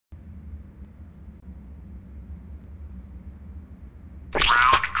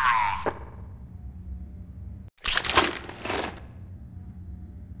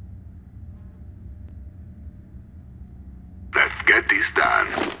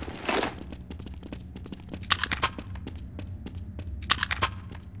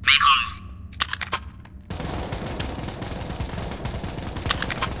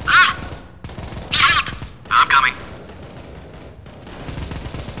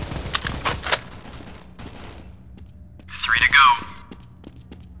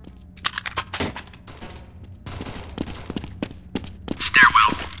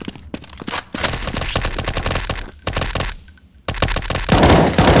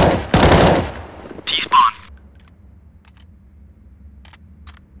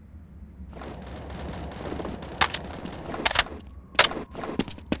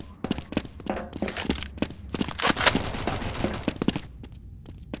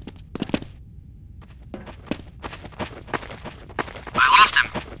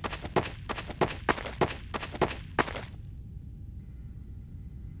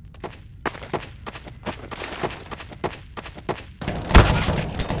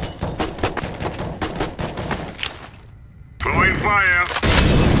fire.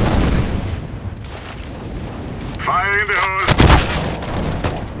 Fire in the hole.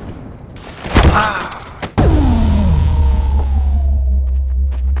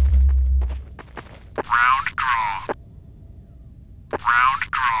 Round draw. Round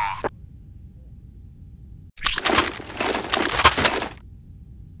draw.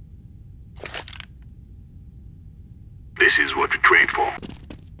 This is what we trained for.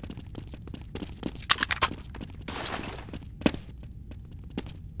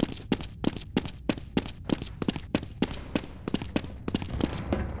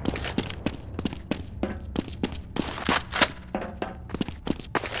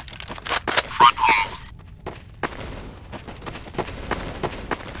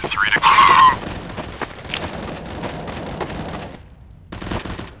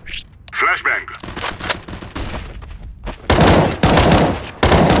 Flashbang.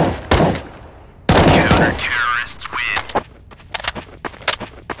 Counter-terrorists win.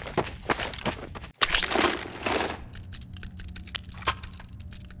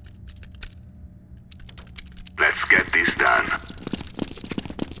 Let's get this done.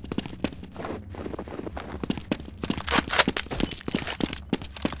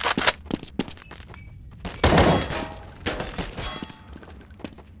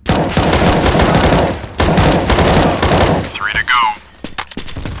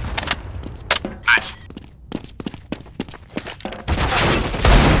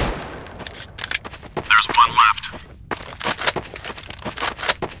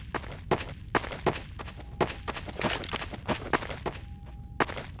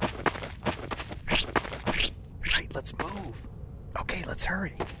 Let's move. Okay, let's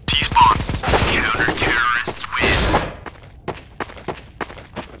hurry. T-spawn. Counter-terrorists win.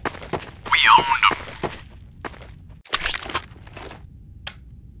 We owned them.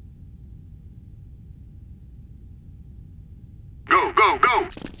 Go, go, go!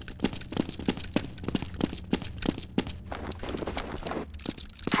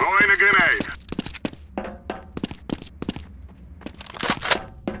 Throwing a grenade.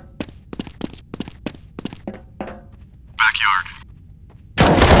 Backyard.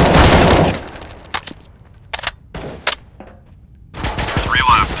 Three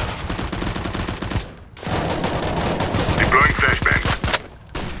left. Deploying flashbang.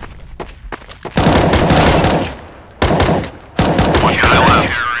 One guy left.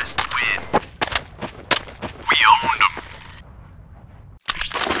 Terrorists win. We owned them.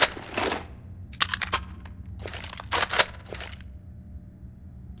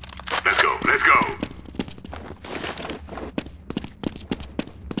 Let's go, let's go.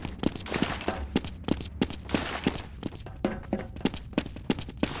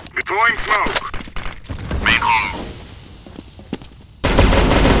 Deploying smoke. Main home.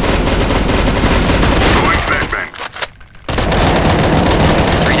 Deploying flashbang.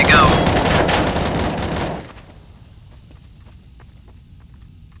 3 to go.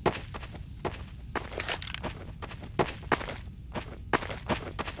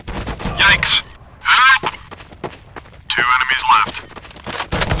 Yikes. Help! 2 enemies left.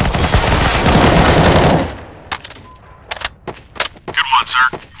 Good one, sir.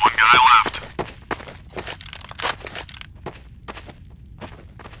 One guy left.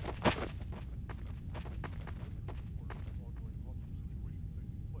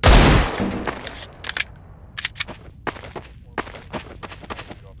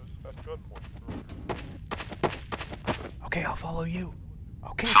 Okay, I'll follow you.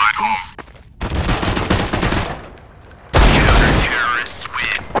 Okay. Side let's go. home. Counter-terrorists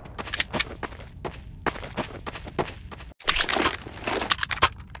win.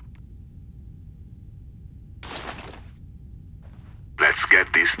 Let's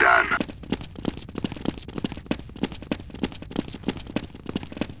get this done.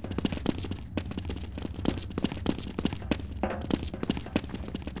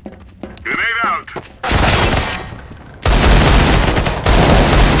 Grenade out.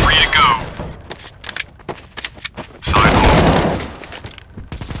 3 to go. Side home.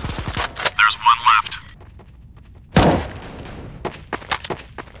 There's one left.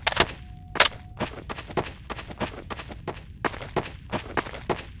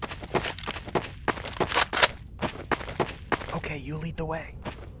 Okay, you lead the way.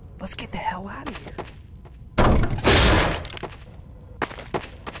 Let's get the hell out of here.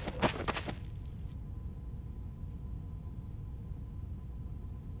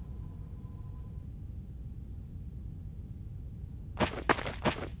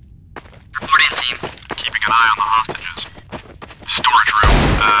 Report in, team. Keeping an eye on the hostages. Storage room.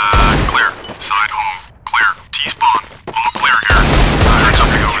 Clear. Side home. Clear. T-spawn. All clear here. There's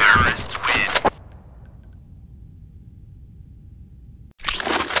something over there. Terrorists win.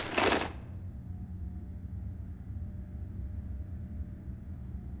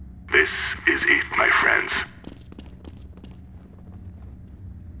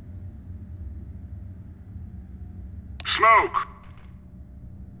 smoke!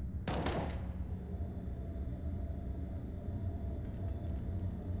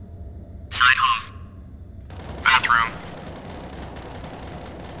 Side home. Bathroom.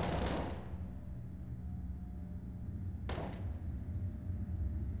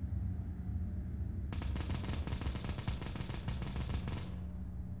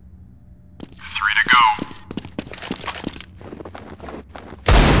 Three to go.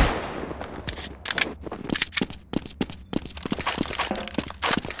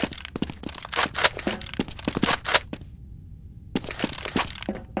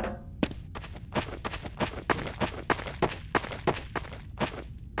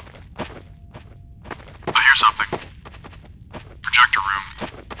 I hear something. Projector room.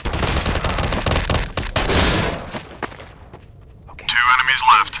 Okay. 2 enemies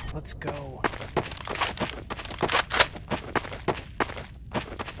left. Let's go.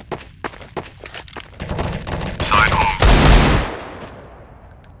 Side home.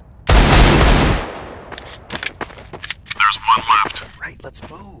 There's one left. Right, let's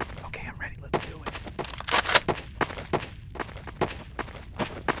move. Okay, I'm ready. Let's do it.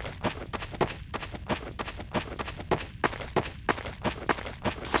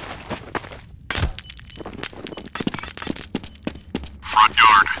 Front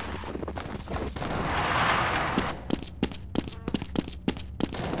yard.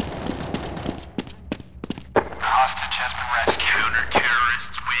 The hostage has been rescued.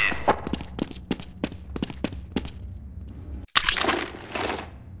 Counter-terrorists win.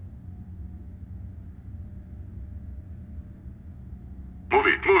 Move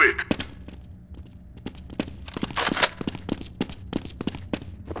it, move it.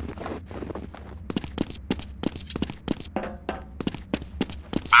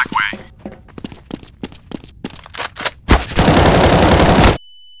 Back way.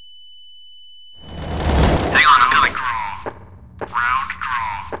 Hang on, I'm coming. Round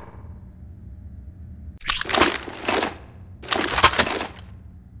draw.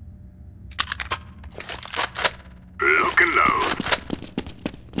 Look and load.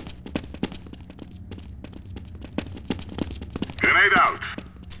 Grenade out.